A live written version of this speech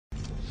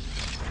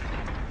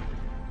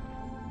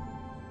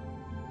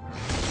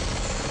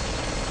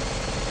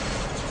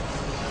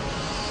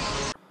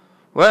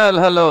Well,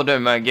 hello there,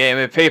 my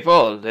gaming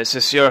people. This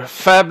is your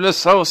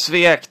fabulous host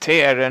Viact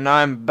here, and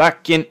I'm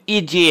back in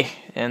IG,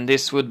 and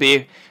this would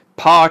be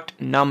part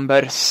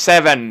number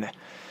 7.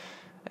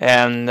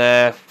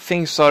 And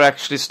things are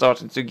actually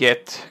starting to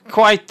get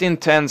quite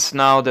intense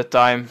now that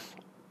I'm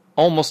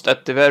almost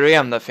at the very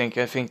end. I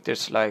think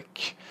there's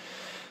like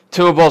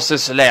 2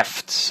 bosses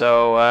left.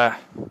 So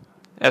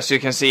as you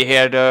can see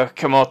here, the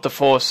Komodo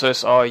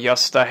forces are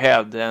just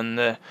ahead,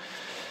 and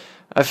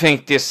I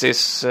think this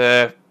is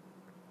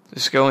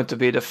it's going to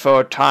be the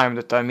 3rd time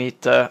that I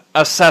meet the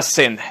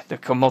assassin, the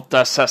Komodo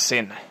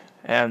assassin.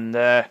 And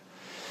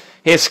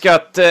he's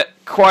got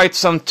quite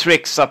some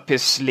tricks up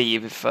his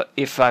sleeve,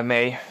 if I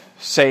may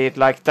say it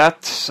like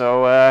that.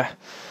 So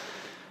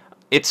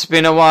it's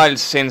been a while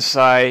since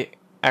I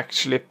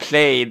actually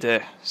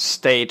played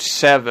stage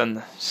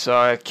 7, so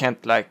I can't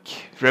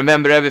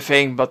remember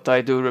everything, but I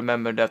do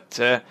remember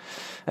that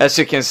as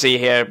you can see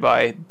here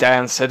by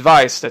Dan's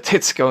advice, that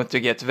it's going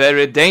to get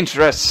very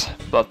dangerous.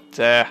 But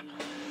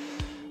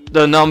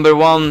the number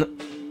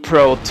 1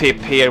 pro tip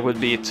here would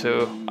be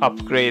to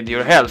upgrade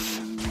your health,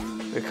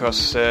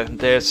 because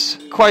there's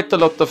quite a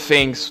lot of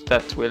things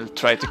that will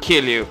try to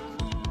kill you,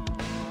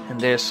 and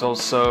there's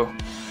also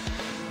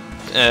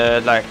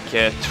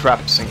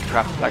traps and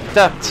crap like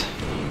that.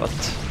 But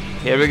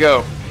here we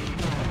go.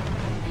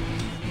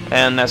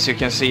 And as you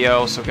can see, I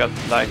also got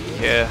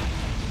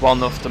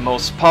one of the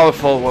most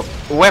powerful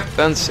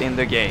weapons in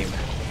the game,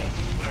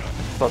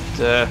 but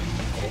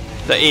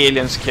the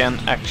aliens can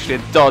actually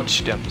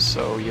dodge them,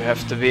 so you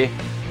have to be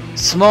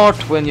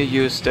smart when you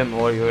use them,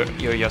 or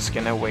you're just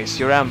gonna waste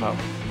your ammo.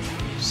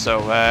 So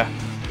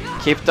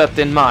keep that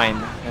in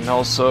mind. And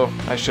also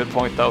I should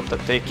point out that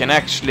they can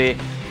actually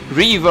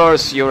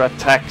reverse your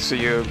attack, so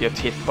you get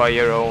hit by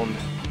your own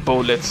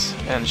bullets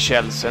and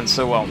shells and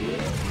so on.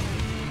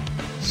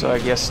 So I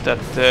guess that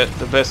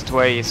the best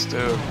way is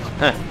to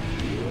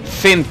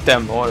fint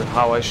them, or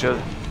how I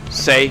should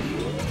say.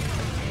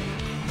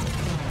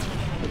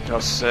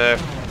 Because,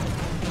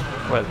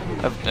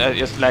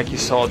 just like you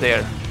saw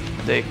there,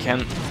 they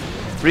can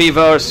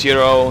reverse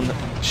your own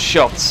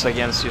shots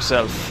against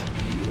yourself.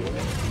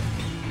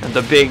 And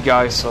the big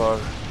guys are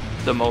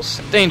the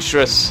most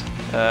dangerous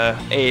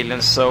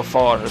aliens so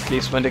far, at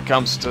least when it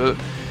comes to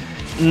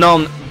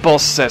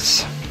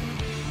non-bosses.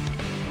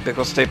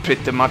 Because they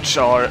pretty much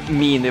are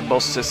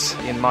mini-bosses,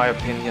 in my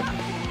opinion.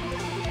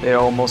 They're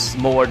almost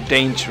more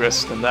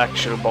dangerous than the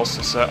actual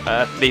bosses,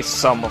 at least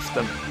some of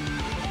them.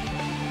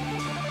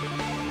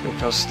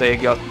 Because they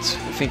got,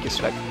 I think it's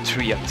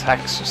 3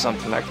 attacks or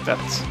something like that.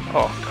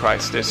 Oh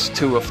Christ, there's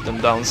 2 of them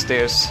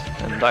downstairs,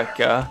 and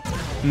a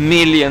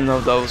million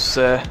of those,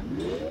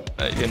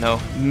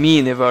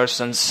 mini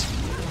versions.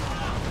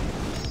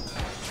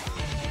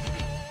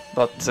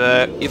 But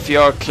if you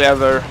are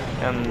clever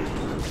and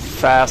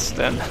fast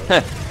and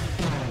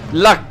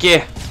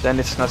lucky, then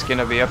it's not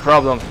gonna be a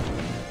problem.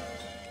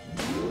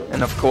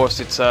 And of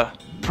course, it's a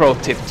pro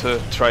tip to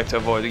try to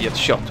avoid to get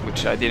shot,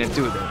 which I didn't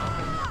do there.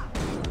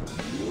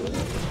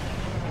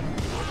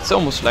 It's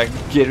almost like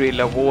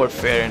guerrilla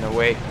warfare in a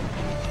way.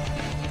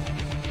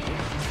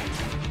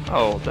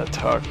 Oh, that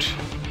hurt.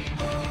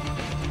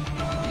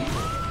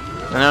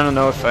 And I don't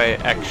know if I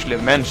actually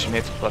mentioned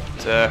it, but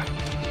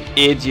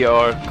id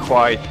are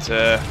quite...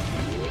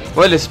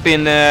 well, it's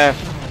been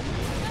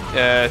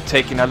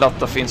taking a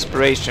lot of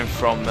inspiration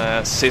from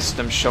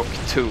System Shock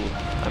 2.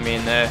 I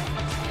mean,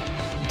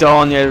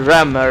 Daniel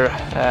Remar,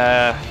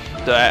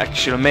 the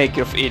actual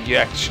maker of id,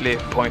 actually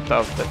point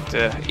out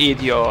that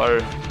id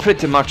are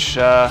pretty much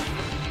a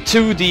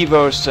 2D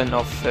version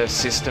of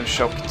System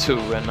Shock 2,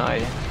 and I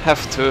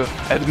have to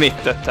admit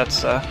that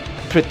that's a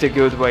pretty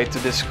good way to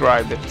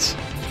describe it.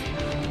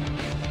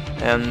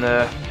 And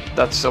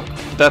that's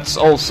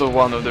also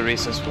one of the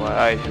reasons why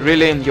I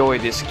really enjoy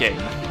this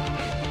game.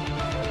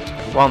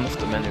 One of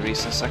the many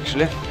reasons,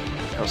 actually,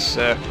 because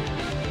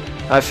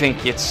I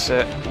think it's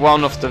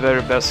one of the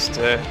very best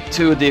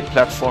 2D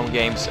platform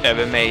games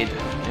ever made.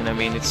 And I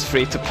mean, it's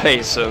free to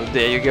play, so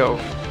there you go.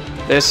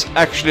 There's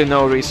actually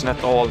no reason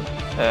at all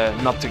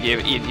not to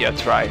give id a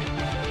try.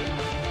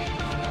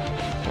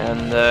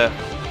 And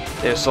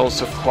there's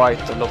also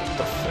quite a lot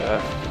of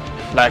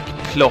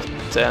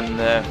plot and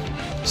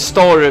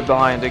story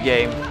behind the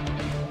game.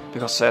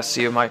 Because as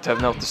you might have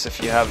noticed if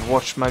you have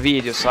watched my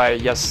videos, I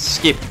just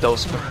skipped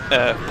those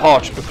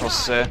parts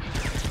because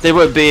there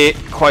would be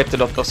quite a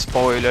lot of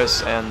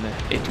spoilers, and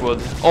it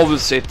would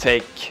obviously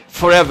take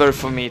forever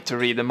for me to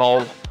read them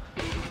all.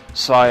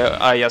 So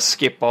I just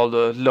skip all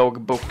the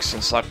log books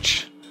and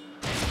such,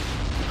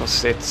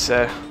 because it's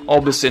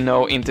obviously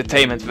no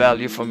entertainment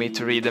value for me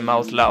to read them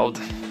out loud.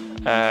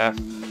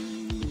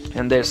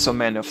 And there's so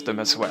many of them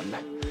as well.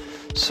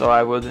 So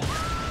I would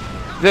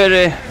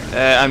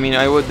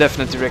I would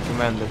definitely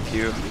recommend that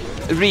you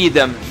read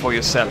them for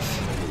yourself,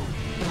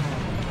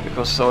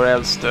 because or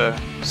else the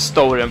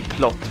story and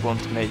plot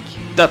won't make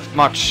that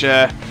much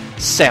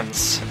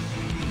sense.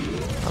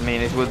 I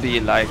mean, it would be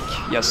like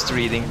just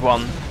reading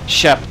one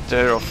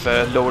chapter of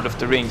Lord of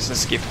the Rings and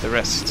skip the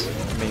rest.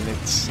 I mean,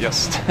 it's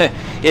just...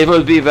 it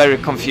will be very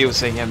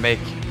confusing and make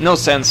no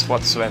sense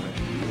whatsoever.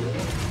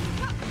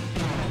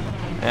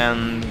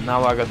 And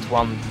now I got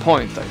 1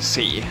 point, I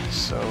see.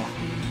 So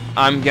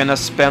I'm gonna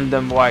spend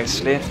them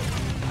wisely,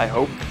 I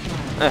hope.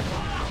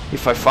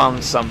 If I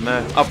found some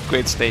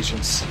upgrade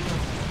stations.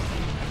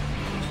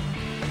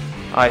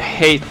 I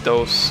hate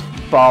those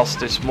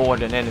bastards more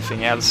than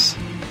anything else.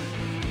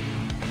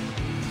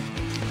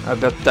 I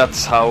bet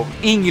that's how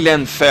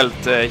England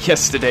felt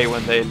yesterday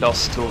when they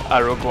lost to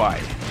Uruguay.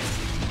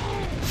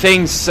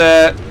 Things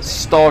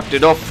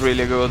started off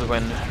really good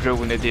when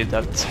Rooney did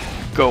that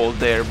goal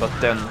there, but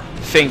then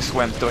things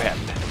went to hell.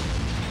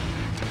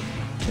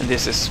 And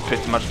this is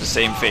pretty much the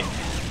same thing.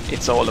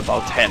 It's all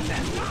about hell.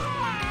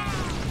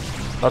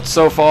 But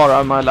so far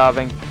I'm alive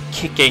and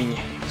kicking,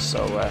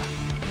 so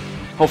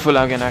hopefully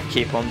I'm gonna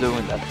keep on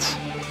doing that.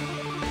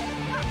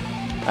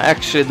 I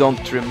actually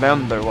don't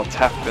remember what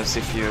happens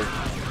if you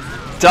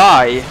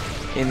die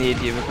in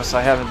EG, because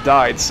I haven't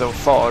died so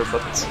far,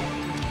 but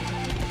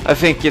I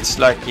think it's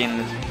like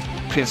in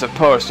Prince of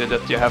Persia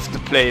that you have to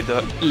play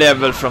the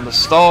level from the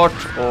start,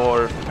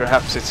 or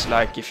perhaps it's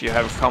like if you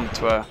have come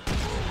to a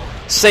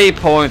save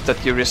point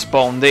that you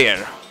respawn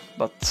there.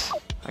 But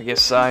I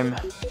guess I'm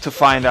to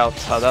find out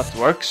how that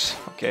works.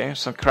 Okay,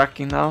 some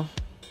cracking now.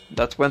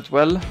 That went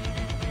well.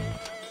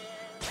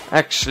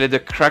 Actually, the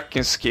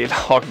cracking skill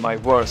are my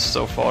worst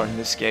so far in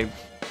this game,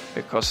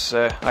 because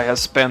I have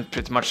spent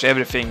pretty much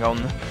everything on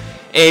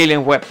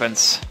alien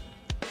weapons.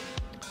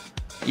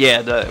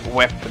 Yeah, the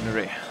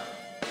weaponry.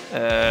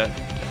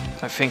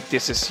 I think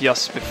this is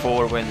just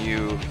before when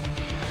you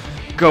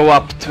go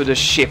up to the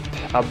ship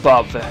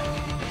above,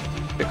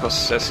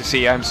 because as you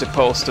see I'm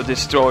supposed to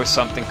destroy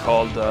something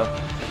called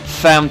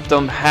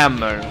Phantom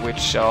Hammer,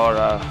 which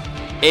are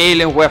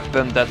alien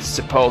weapon that's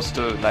supposed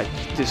to like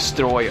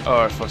destroy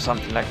Earth or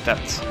something like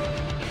that.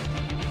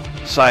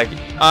 So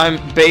I'm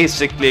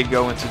basically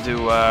going to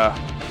do a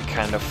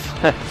kind of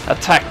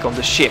attack on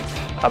the ship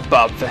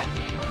above.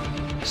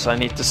 So I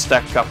need to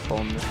stack up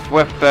on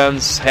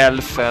weapons,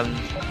 health, and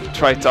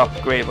try to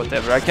upgrade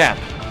whatever I can.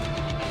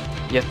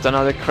 Yet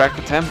another crack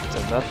attempt,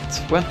 and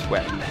that went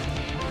well.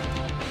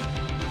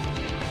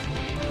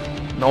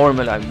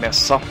 Normally I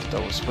mess up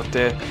those, but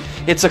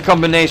it's a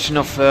combination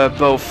of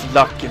both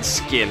luck and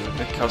skill,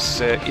 because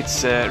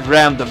it's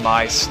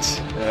randomized,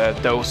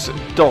 those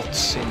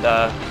dots in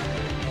the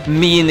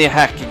mini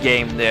hack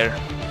game there.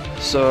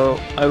 So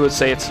I would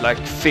say it's like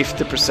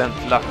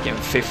 50% luck and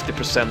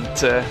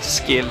 50%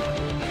 skill.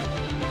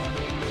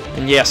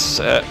 And yes,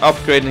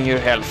 upgrading your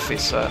health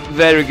is a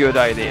very good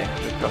idea,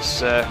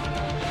 because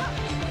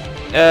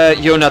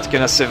you're not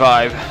gonna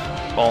survive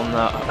on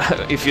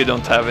if you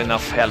don't have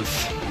enough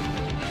health.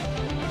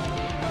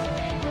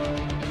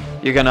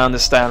 You're gonna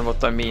understand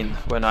what I mean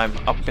when I'm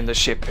up in the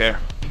ship here.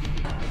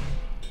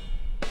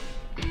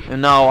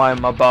 And now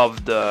I'm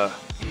above the...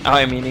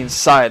 I mean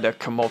inside the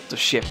Komodo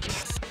ship.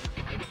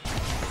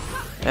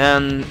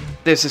 And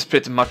this is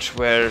pretty much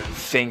where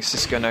things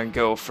is gonna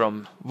go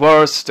from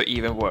worse to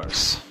even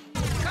worse.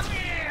 Come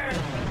here.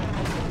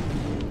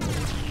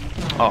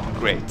 Oh,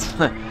 great.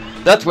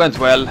 That went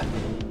well.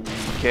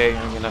 Okay,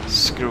 I'm gonna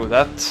screw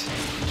that.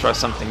 Try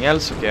something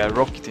else. Okay, a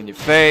rocket in your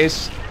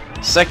face.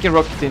 Second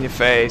rocket in your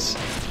face.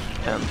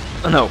 And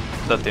no,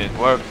 that didn't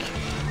work.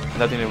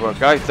 That didn't work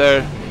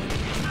either.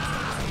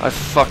 I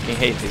fucking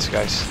hate these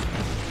guys.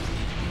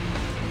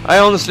 I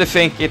honestly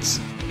think it's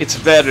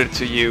better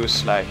to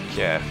use like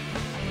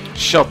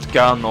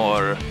shotgun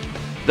or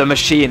the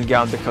machine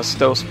gun, because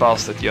those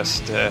bastards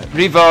just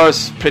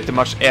reverse pretty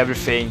much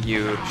everything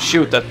you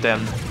shoot at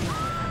them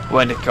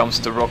when it comes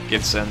to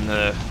rockets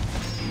and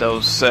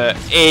those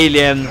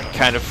alien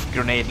kind of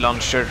grenade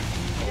launcher.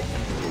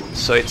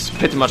 So it's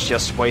pretty much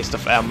just waste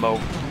of ammo.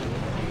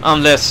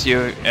 Unless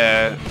you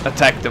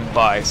attack them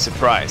by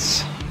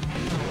surprise.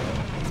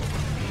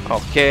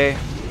 Okay,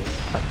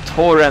 a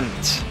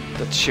torrent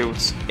that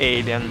shoots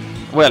alien.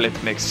 Well,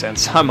 it makes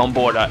sense. I'm on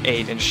board an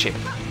alien ship.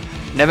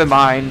 Never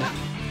mind.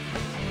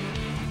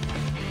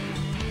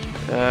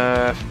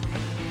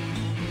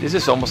 This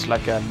is almost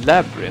like a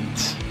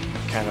labyrinth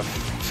kind of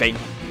thing.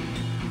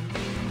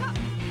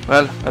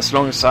 Well, as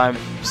long as I'm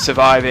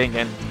surviving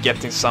and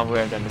getting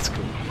somewhere, then it's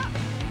cool.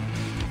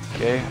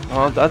 Okay,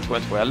 oh, that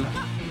went well.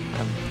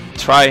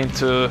 Trying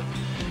to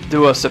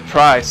do a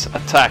surprise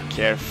attack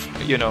here,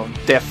 you know,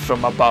 death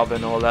from above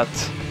and all that.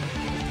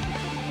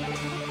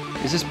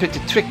 This is pretty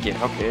tricky.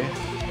 Okay,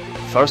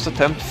 first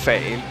attempt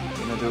fail.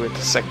 Gonna do it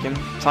the second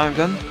time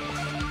then,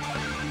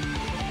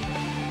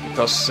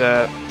 because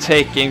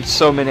taking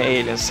so many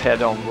aliens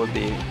head on would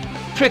be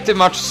pretty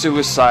much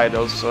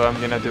suicidal. So I'm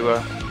gonna do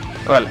a,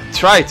 well,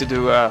 try to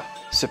do a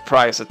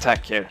surprise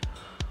attack here,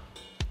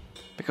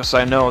 because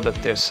I know that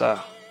there's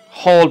a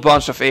whole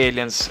bunch of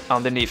aliens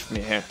underneath me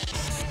here,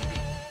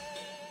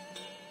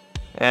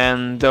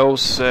 and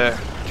those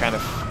kind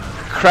of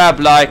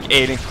crab-like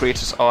alien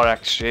creatures are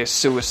actually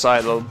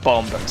suicidal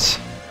bombers.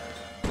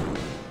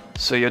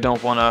 so you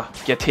don't wanna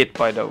get hit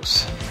by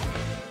those.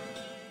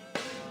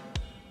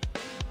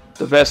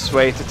 The best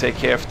way to take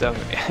care of them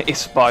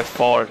is by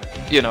far,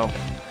 you know,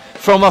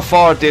 from a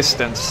far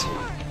distance,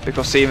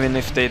 because even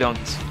if they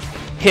don't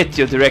hit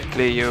you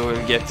directly, you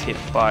will get hit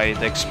by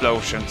the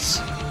explosions,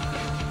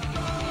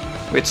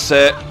 which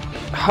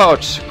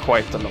hurts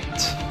quite a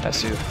lot,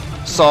 as you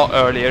saw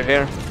earlier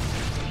here.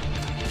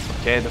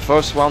 Okay, the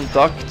first one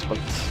ducked, but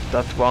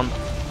that one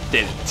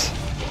didn't.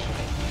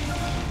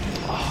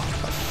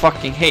 Oh, I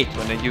fucking hate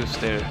when they use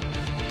their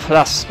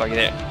plasma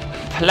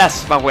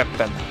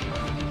weapon,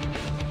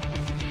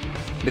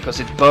 because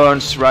it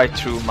burns right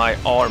through my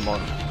armor.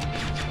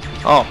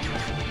 Oh,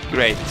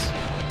 great.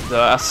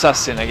 The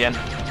assassin again.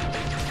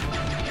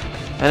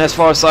 And as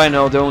far as I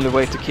know, the only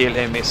way to kill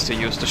him is to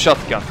use the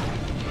shotgun.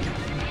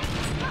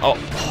 Oh,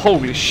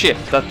 holy shit,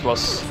 that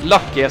was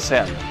lucky as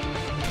hell.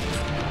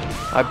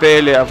 I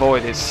barely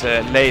avoid his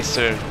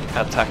laser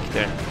attack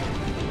there.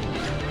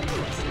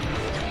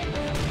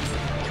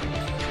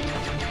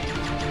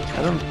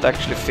 I don't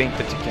actually think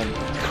that you can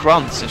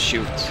crunch and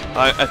shoot.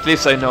 At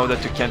least I know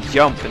that you can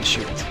jump and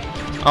shoot.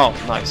 Oh,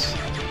 nice.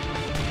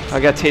 I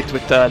got hit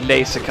with a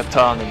laser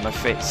katana in my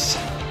face.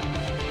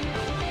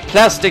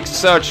 Plastic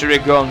surgery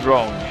gone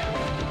wrong,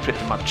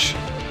 pretty much.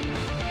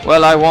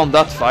 Well, I won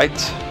that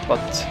fight,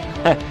 but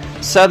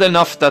sad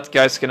enough that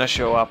guy's gonna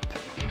show up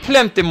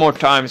plenty more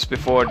times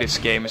before this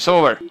game is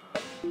over.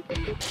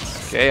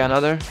 Okay,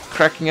 another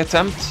cracking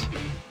attempt.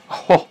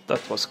 Oh,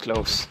 that was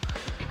close.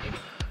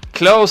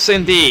 Close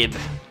indeed.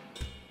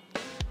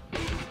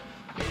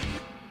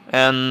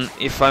 And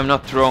if I'm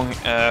not wrong,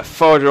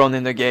 further on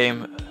in the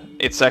game,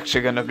 it's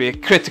actually gonna be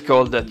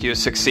critical that you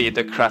succeed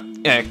the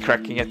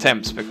cracking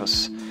attempts,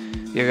 because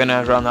you're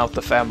gonna run out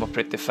of ammo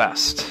pretty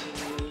fast.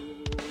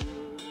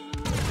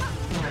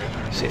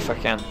 See if I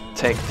can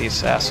take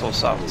these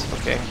assholes out.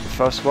 Okay, the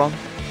first one.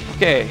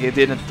 Okay, he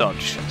didn't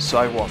dodge, so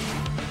I won.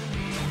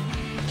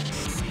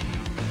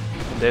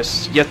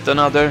 There's yet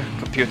another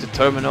computer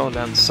terminal,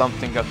 and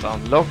something got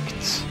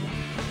unlocked.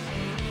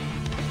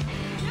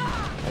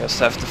 I just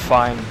have to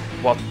find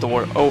what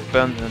door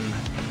opened and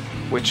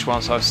which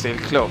ones are still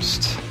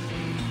closed.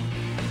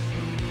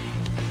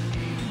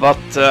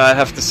 But I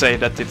have to say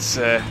that it's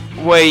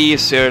way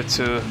easier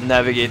to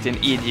navigate in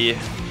EG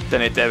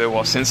than it ever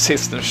was in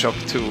System Shock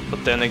 2.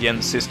 But then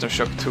again, System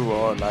Shock 2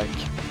 are like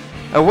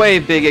a way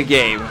bigger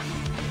game.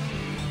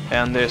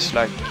 And there's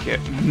like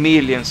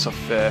millions of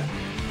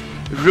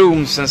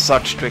rooms and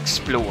such to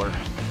explore.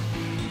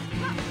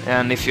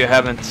 And if you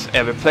haven't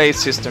ever played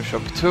System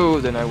Shock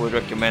 2, then I would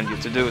recommend you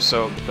to do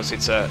so, because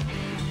it's a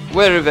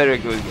very, very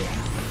good game.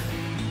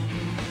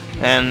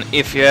 And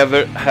if you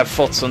ever have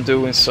thoughts on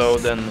doing so,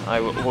 then I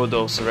would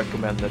also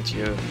recommend that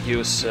you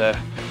use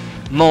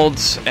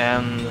mods,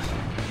 and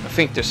I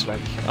think there's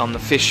like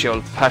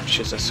unofficial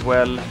patches as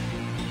well,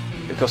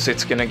 because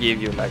it's gonna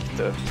give you like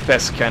the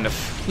best kind of,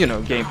 you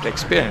know, gameplay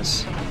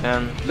experience.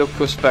 And look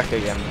who's back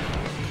again.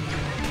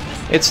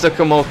 It's the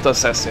Komodo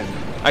Assassin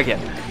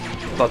again,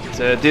 but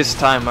this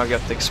time I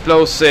got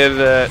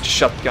explosive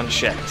shotgun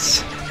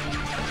shells.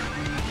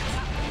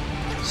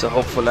 So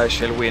hopefully I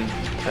shall win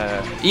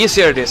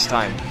easier this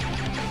time,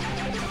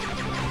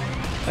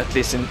 at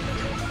least in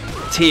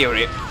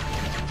theory.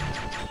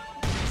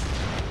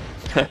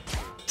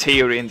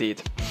 Theory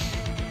indeed.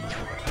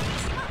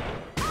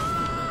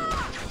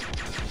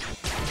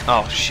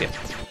 Oh shit,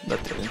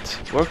 that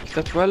didn't work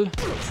that well.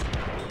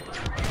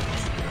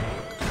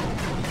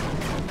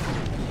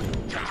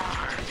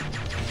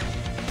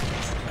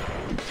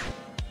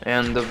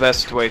 And the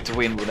best way to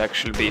win would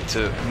actually be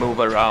to move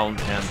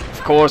around and,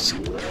 of course,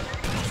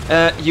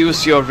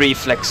 use your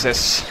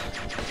reflexes.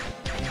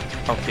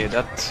 Okay,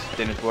 that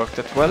didn't work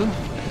that well.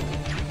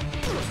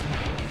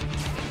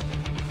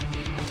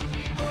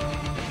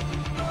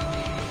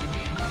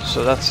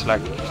 So that's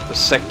like the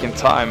second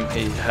time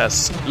he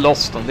has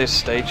lost on this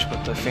stage,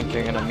 but I think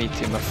I'm gonna meet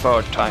him a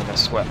third time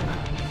as well.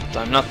 But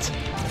I'm not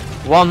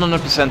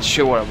 100%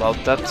 sure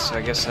about that, so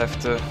I guess I have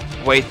to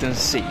wait and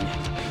see.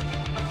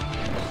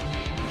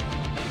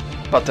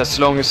 But as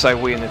long as I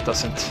win, it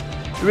doesn't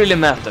really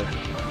matter.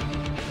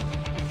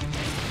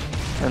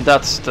 And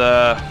that's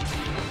the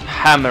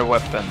hammer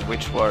weapon,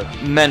 which were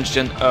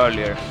mentioned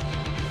earlier.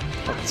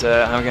 But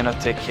I'm gonna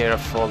take care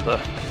of all the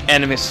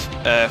enemies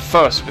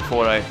first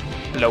before I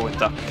blow it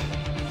up.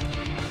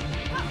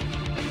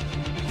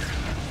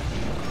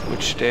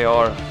 Which there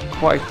are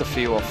quite a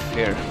few of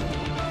here.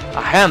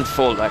 A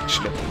handful,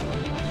 actually.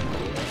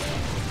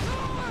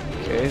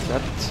 Okay,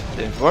 that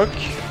didn't work.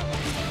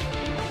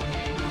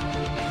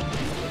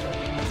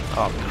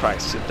 Oh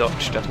Christ, he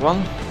dodged that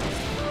one.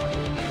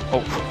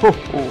 Oh,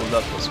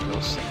 that was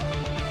close.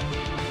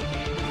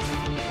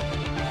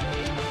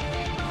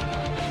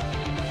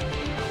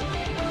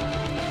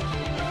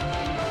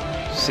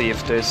 See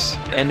if there's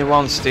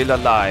anyone still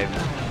alive.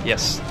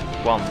 Yes,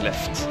 one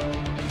left.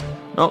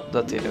 No,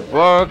 that didn't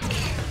work.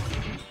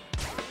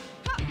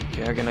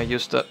 Okay, I'm gonna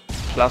use the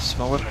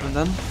plasma weapon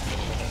then.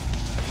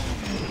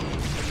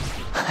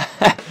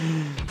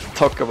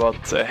 Talk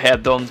about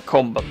head-on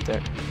combat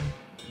there.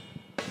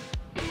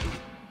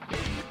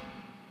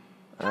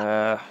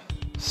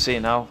 See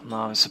now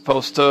I'm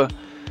supposed to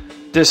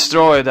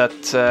destroy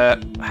that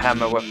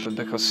hammer weapon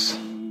because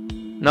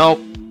nope,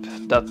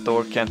 that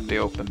door can't be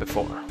opened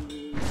before.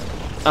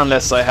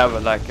 Unless I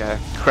have like a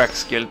crack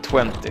skill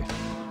 20.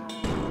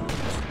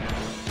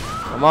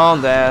 Come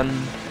on then.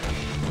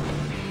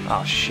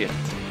 Oh shit.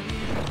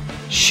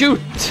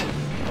 Shoot!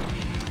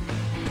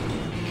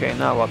 Okay,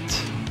 now what?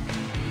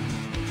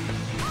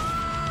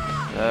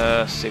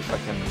 See if I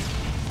can...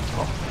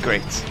 Oh,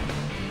 great.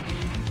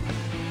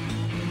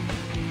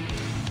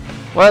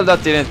 Well,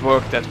 that didn't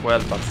work that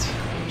well, but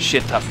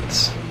shit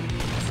happens.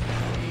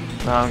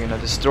 Now I'm gonna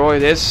destroy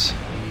this.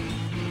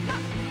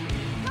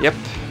 Yep,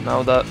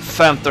 now the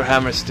Phantom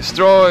Hammer is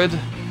destroyed.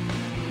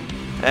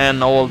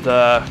 And all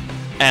the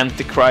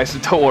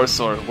Antichrist doors,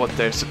 or what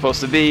they're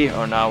supposed to be,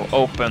 are now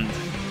opened.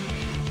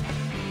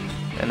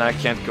 And I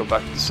can't go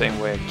back the same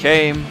way I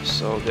came,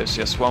 so there's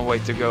just one way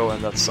to go,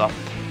 and that's up.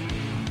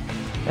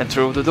 And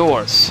through the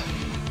doors.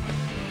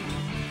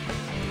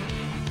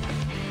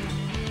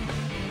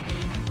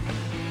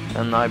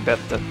 And I bet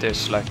that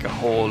there's like a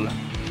whole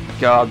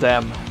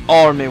goddamn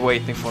army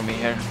waiting for me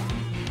here.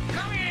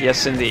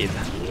 Yes, indeed.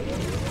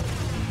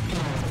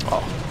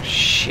 Oh,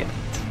 shit.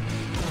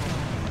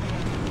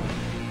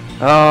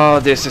 Oh,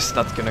 this is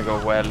not gonna go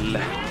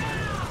well.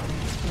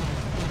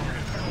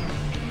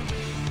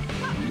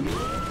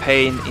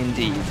 Pain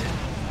indeed.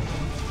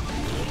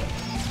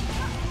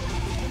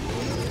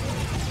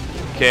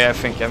 Okay, I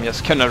think I'm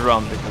just gonna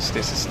run because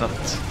this is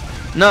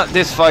not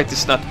this fight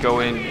is not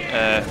going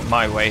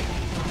my way.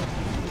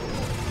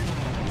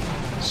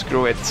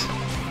 Screw it.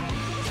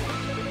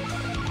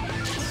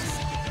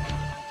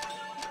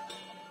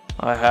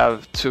 I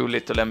have too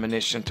little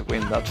ammunition to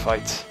win that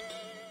fight.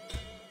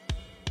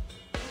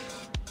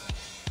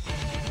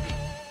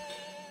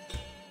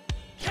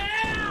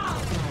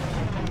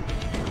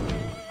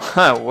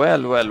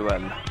 Well.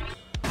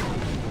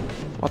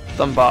 What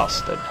a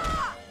bastard.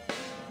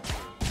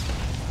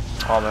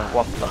 Oh man,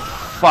 what the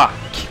fuck?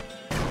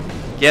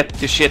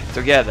 Get your shit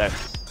together.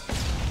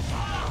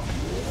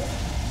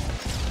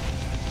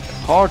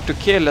 Hard to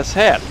kill as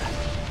hell.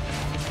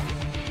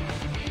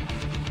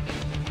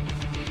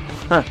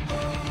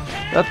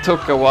 That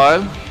took a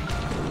while.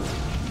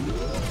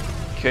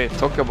 Okay,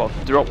 talk about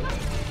drop.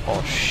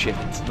 Oh shit,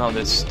 now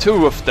there's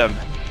two of them.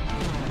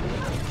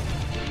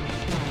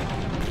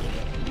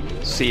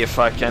 See if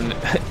I can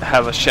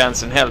have a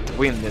chance in hell to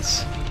win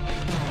this.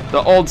 The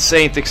odds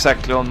ain't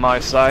exactly on my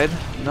side,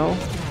 no.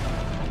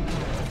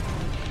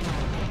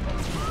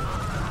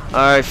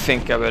 I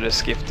think I better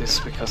skip this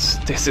because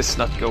this is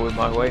not going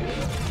my way.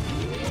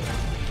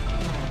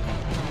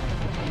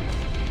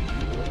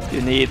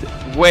 You need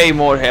way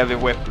more heavy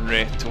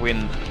weaponry to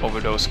win over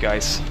those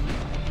guys.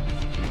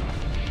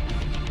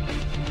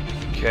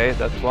 Okay,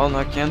 that one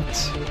I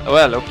can't.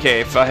 Well,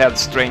 okay, if I had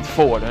strength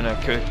 4 then I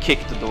could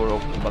kick the door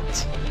open,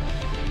 but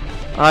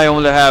I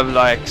only have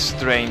like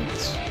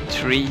strength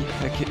 3,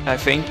 I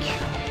think.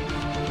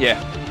 Yeah,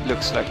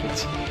 looks like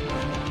it.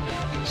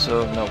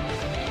 So, no.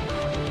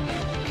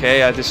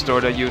 Okay, I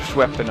destroyed a huge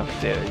weapon up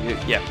there.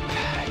 Yep,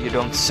 you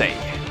don't say.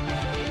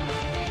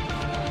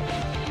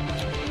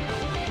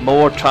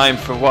 More time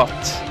for what?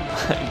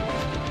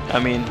 I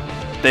mean,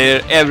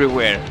 they're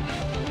everywhere.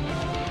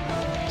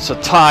 So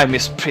time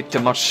is pretty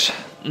much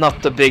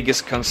not the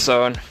biggest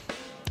concern.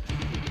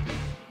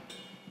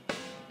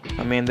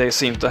 I mean, they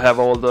seem to have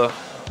all the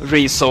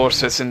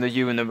resources in the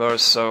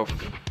universe, so...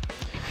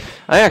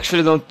 I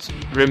actually don't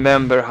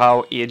remember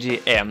how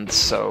EG ends,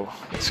 so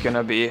it's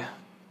gonna be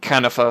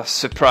kind of a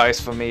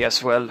surprise for me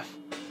as well.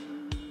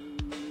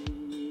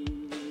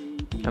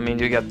 I mean,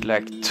 you got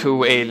like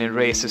 2 alien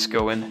races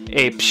going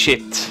ape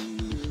shit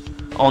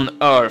on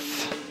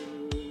Earth.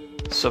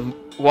 So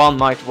one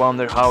might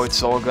wonder how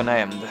it's all gonna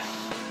end.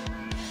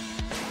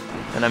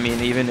 And I mean,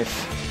 even if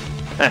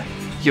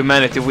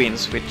humanity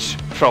wins, which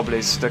probably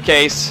is the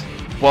case,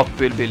 what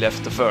will be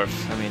left of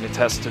Earth? I mean, it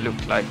has to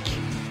look like,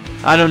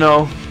 I don't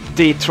know,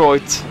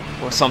 Detroit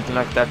or something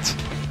like that.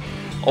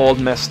 All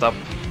messed up.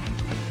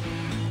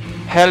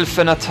 Health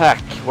and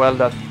attack. Well,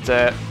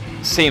 that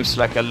seems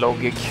like a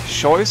logic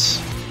choice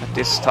at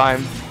this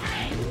time.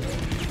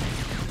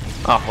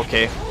 Ah,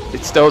 okay.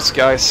 It's those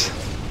guys.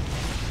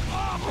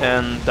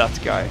 And that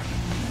guy.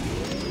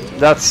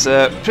 That's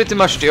pretty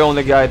much the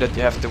only guy that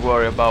you have to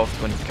worry about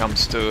when it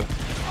comes to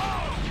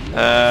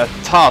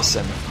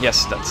awsome.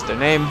 Yes, that's their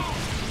name.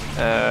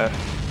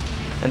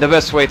 And the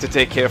best way to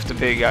take care of the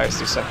big guys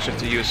is actually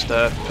to use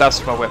the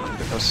plasma weapon,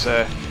 because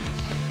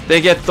they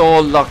get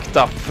all locked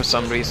up for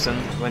some reason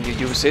when you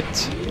use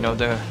it. You know,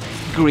 the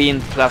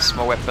green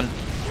plasma weapon.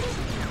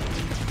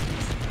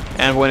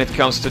 And when it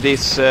comes to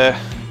these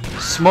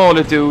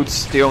smaller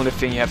dudes, the only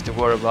thing you have to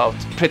worry about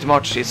pretty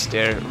much is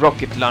their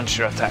rocket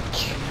launcher attack.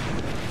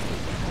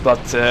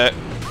 But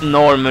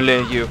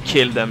normally you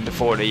kill them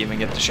before they even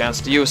get the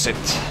chance to use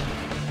it.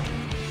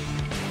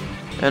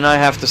 And I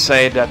have to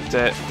say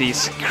that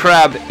these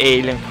crab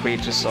alien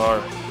creatures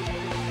are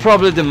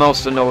probably the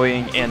most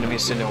annoying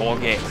enemies in the whole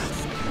game.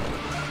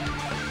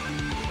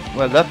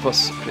 Well, that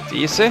was pretty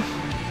easy.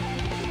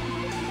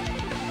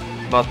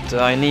 But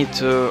I need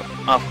to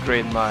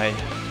upgrade my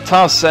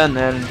Tazen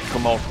and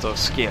Komodo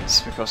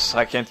skills, because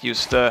I can't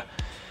use the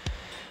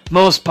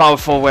most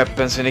powerful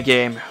weapons in the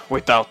game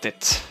without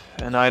it.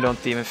 And I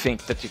don't even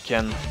think that you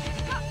can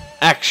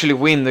actually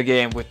win the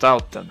game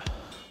without them.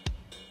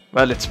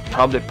 Well, it's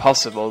probably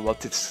possible,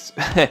 but it's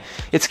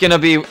it's gonna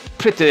be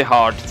pretty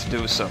hard to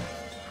do so.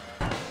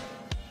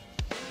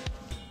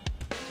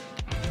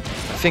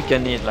 I think I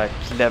need like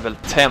level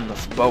 10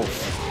 of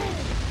both.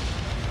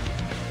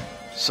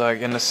 So I'm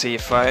gonna see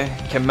if I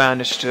can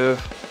manage to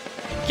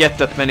get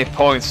that many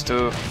points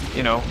to,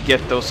 you know,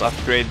 get those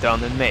upgrades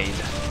done and made.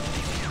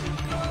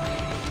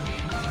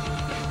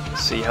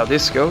 See how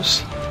this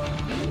goes.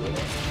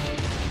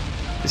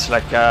 It's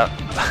like a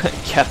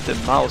cat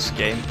and mouse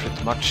game,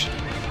 pretty much.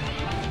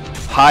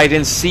 Hide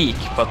and seek,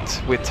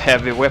 but with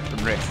heavy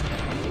weaponry.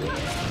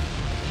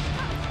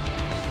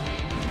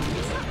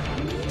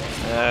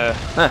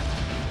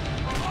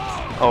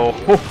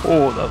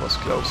 Oh, that was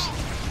close.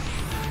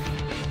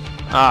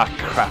 Ah,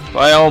 crap.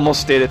 I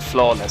almost did it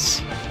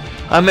flawless.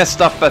 I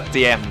messed up at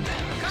the end,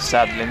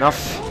 sadly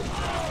enough.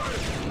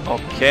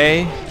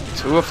 Okay,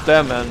 2 of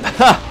them, and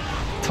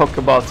talk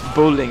about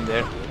bullying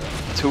there.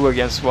 2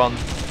 against 1.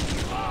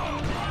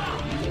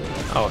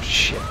 Oh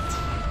shit.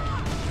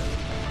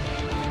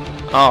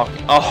 Oh,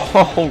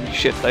 holy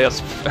shit, I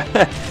just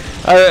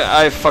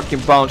I fucking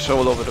bounced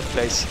all over the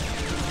place.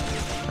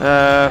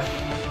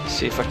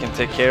 See if I can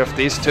take care of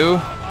these 2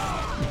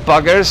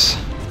 buggers.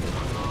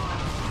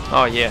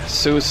 Oh yeah,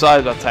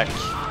 suicide attack.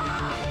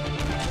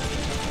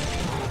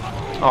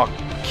 Oh,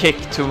 kick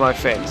to my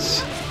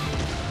face.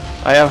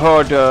 I have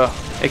heard the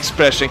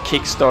expression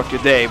kickstart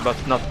your day, but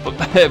not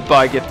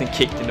by getting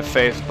kicked in the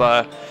face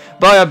by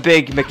a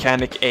big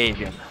mechanic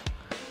alien.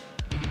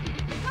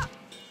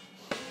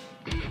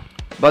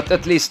 But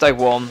at least I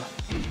won.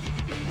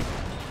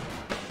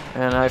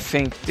 And I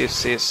think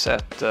this is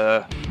at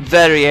the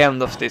very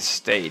end of this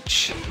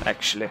stage,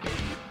 actually.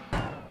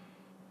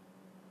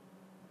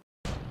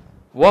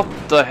 What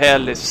the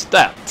hell is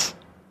that?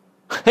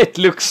 It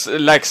looks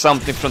like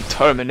something from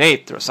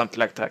Terminator or something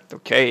like that.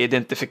 Okay,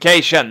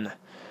 identification.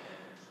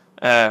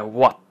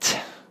 What?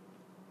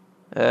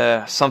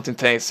 Something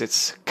tells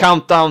it's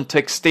countdown to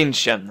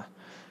extinction.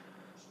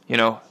 You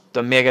know,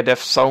 the Megadeth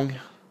song.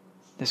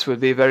 This would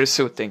be very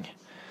suiting.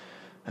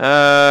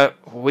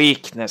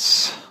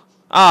 Weakness.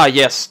 Ah,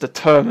 yes, the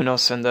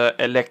terminals and the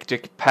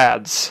electric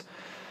pads.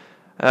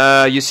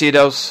 You see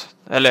those?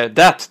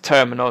 That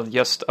terminal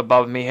just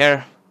above me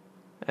here.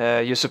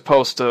 You're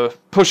supposed to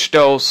push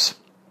those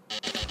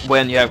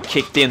when you have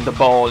kicked in the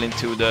ball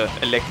into the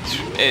what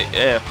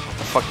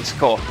the fuck is it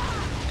called?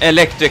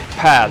 Electric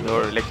pad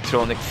or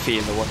electronic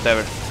field or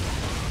whatever.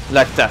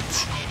 Like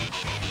that.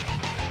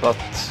 But,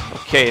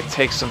 okay, it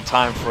takes some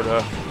time for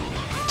the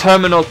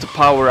terminal to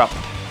power up.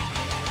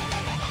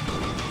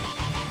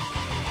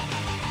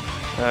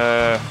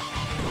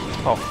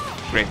 Oh,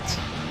 great.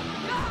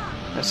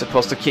 I'm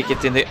supposed to kick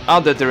it in the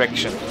other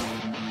direction.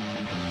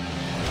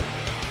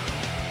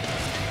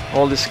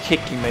 All this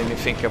kicking made me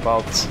think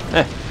about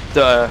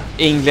the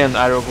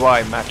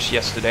England-Uruguay match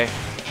yesterday.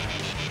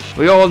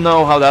 We all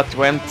know how that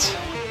went.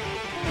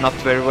 Not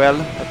very well,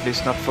 at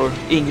least not for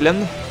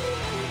England.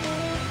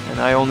 And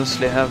I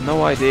honestly have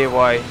no idea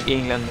why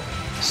England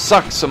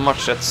sucks so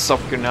much at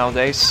soccer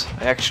nowadays.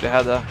 I actually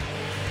had a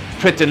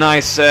pretty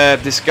nice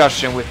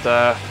discussion with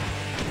a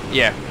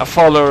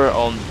follower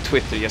on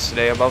Twitter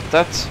yesterday about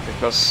that,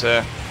 because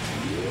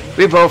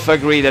we both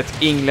agree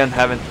that England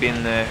haven't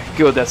been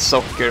good at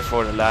soccer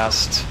for the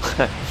last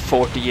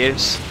 40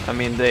 years. I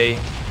mean, they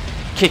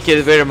kicked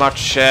it very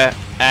much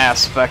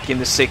ass back in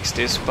the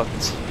 60s, but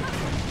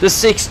the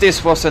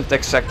 60s wasn't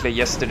exactly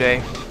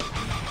yesterday.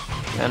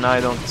 And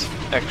I don't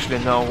actually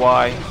know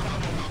why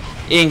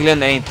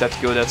England ain't that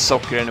good at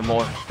soccer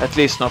anymore. At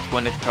least not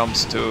when it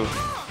comes to,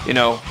 you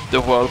know,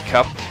 the World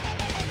Cup.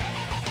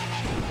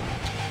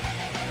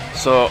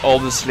 So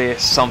obviously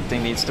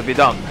something needs to be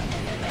done.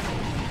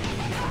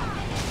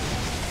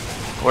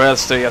 Or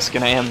else they're just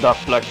gonna end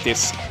up like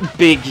this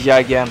big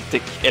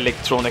gigantic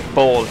electronic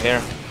ball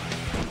here.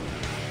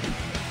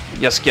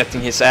 Just getting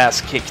his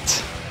ass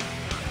kicked.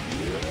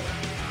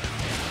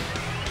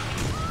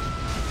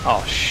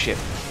 Oh shit.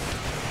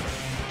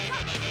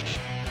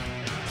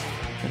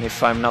 And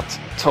if I'm not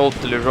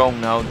totally wrong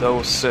now,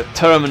 those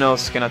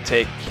terminals gonna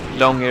take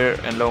longer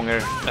and longer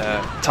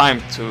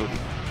time to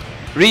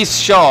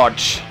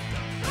recharge.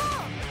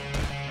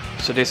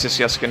 So this is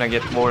just gonna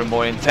get more and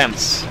more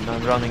intense, and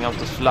I'm running out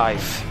of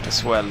life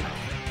as well.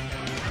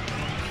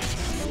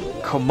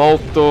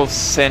 Komodo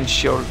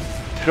Sensor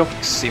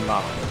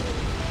Proxima.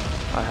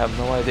 I have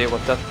no idea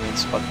what that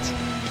means, but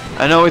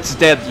I know it's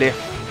deadly.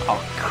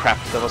 Oh crap,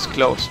 that was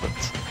close, but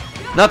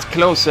not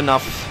close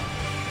enough.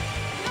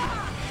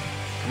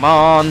 Come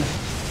on.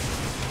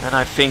 And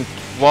I think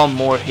one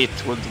more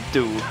hit would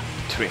do the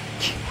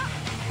trick.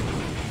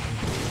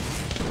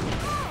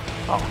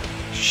 Oh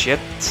shit.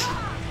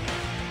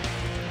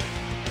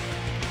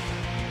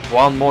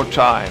 One more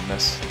time,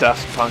 as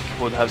Daft Punk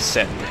would have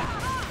said.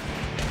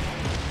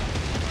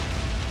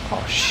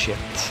 Oh shit.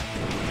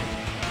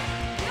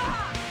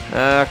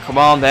 Come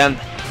on then.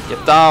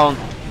 Get down.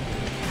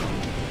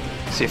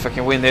 See if I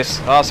can win this.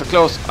 Ah, so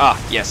close. Ah,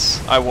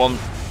 yes, I won.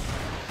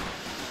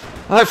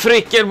 I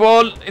freaking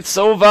won. It's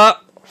over.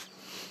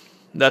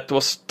 That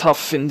was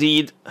tough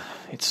indeed.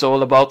 It's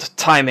all about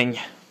timing.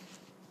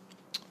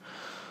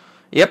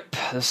 Yep,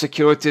 the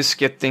security is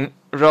getting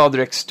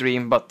rather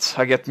extreme, but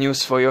I get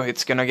news for you.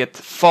 It's gonna get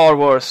far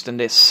worse than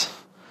this.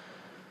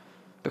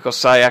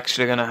 Because I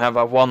actually gonna have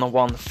a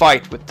one-on-one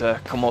fight with the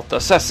Komodo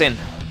assassin.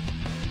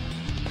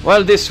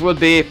 Well, this would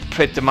be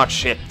pretty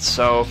much it.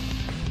 So,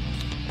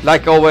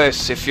 like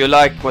always, if you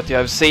like what you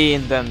have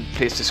seen, then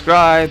please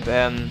subscribe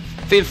and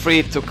feel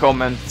free to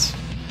comment.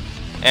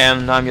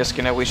 And I'm just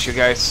gonna wish you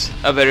guys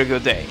a very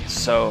good day.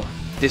 So,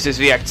 this is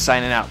React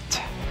signing out.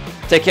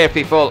 Take care,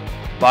 people.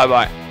 Bye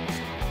bye.